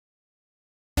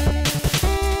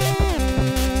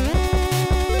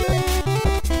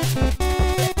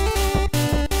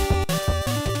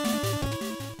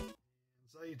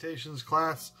Salutations,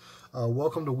 class.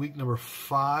 Welcome to week number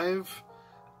 5.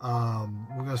 We're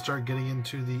going to start getting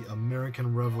into the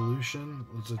American Revolution.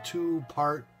 It's a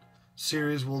 2-part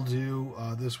series we'll do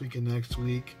this week and next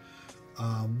week,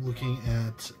 looking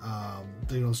at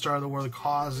the start of the war, the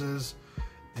causes,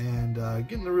 and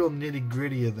getting the real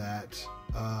nitty-gritty of that.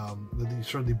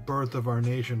 Sort of the birth of our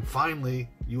nation. Finally,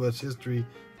 U.S. history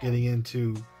getting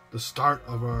into the start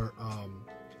of our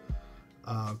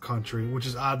country, which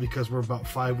is odd because we're about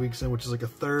 5 weeks in, which is like a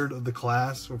third of the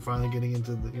class. We're finally getting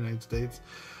into the United States.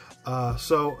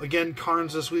 So again,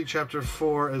 Carnes this week, chapter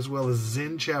 4, as well as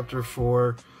Zinn, chapter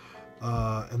 4.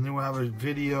 And then we'll have a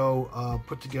video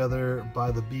put together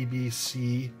by the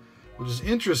BBC, which is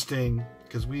interesting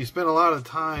because we spent a lot of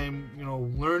time,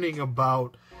 learning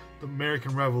about the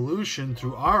American Revolution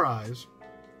through our eyes.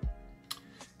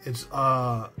 It's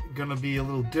going to be a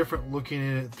little different looking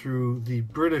at it through the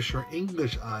British or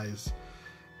English eyes,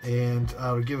 and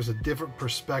it'll give us a different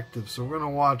perspective. So we're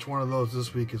going to watch one of those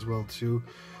this week as well too.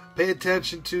 Pay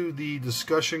attention to the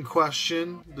discussion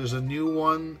question. There's a new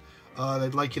one that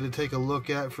I'd like you to take a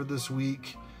look at for this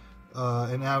week,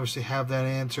 and obviously have that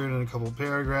answered in a couple of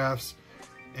paragraphs.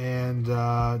 And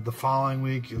the following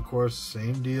week, of course,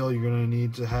 same deal. You're going to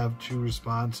need to have 2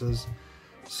 responses.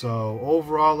 So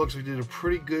overall, looks like we did a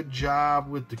pretty good job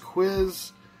with the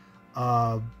quiz.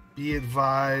 Be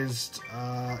advised,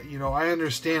 I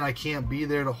understand I can't be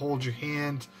there to hold your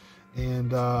hand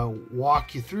and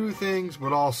walk you through things,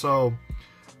 but also,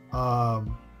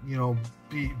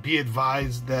 be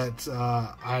advised that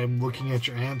I'm looking at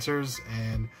your answers,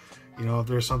 and if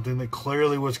there's something that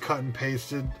clearly was cut and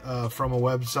pasted from a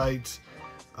website,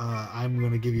 I'm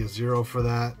going to give you a 0 for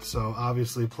that. So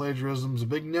obviously plagiarism is a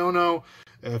big no-no.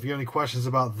 If you have any questions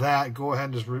about that, go ahead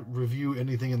and just review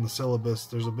anything in the syllabus.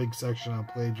 There's a big section on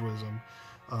plagiarism.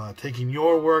 Taking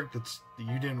your work that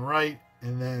you didn't write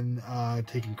and then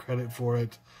taking credit for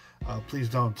it. Please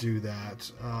don't do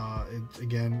that.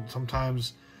 Again,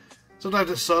 sometimes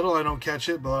it's subtle, I don't catch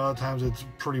it, but a lot of times it's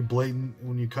pretty blatant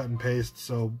when you cut and paste,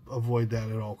 so avoid that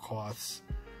at all costs.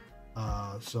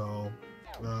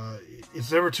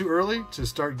 It's never too early to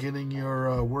start getting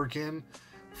your work in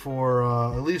for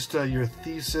at least your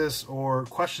thesis or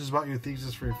questions about your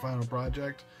thesis for your final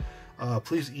project.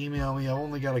 Please email me. I've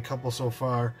only got a couple so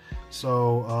far,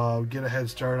 so get a head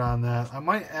start on that. I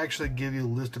might actually give you a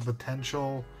list of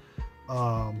potential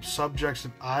subjects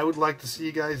that I would like to see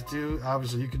you guys do.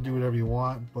 Obviously, you can do whatever you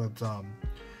want, but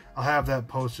I'll have that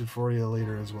posted for you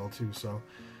later as well too. So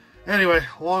anyway,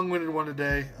 long-winded one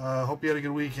today. Hope you had a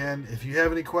good weekend. If you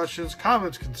have any questions,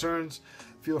 comments, concerns,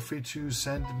 feel free to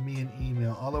send me an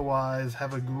email. Otherwise,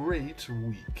 have a great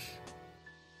week.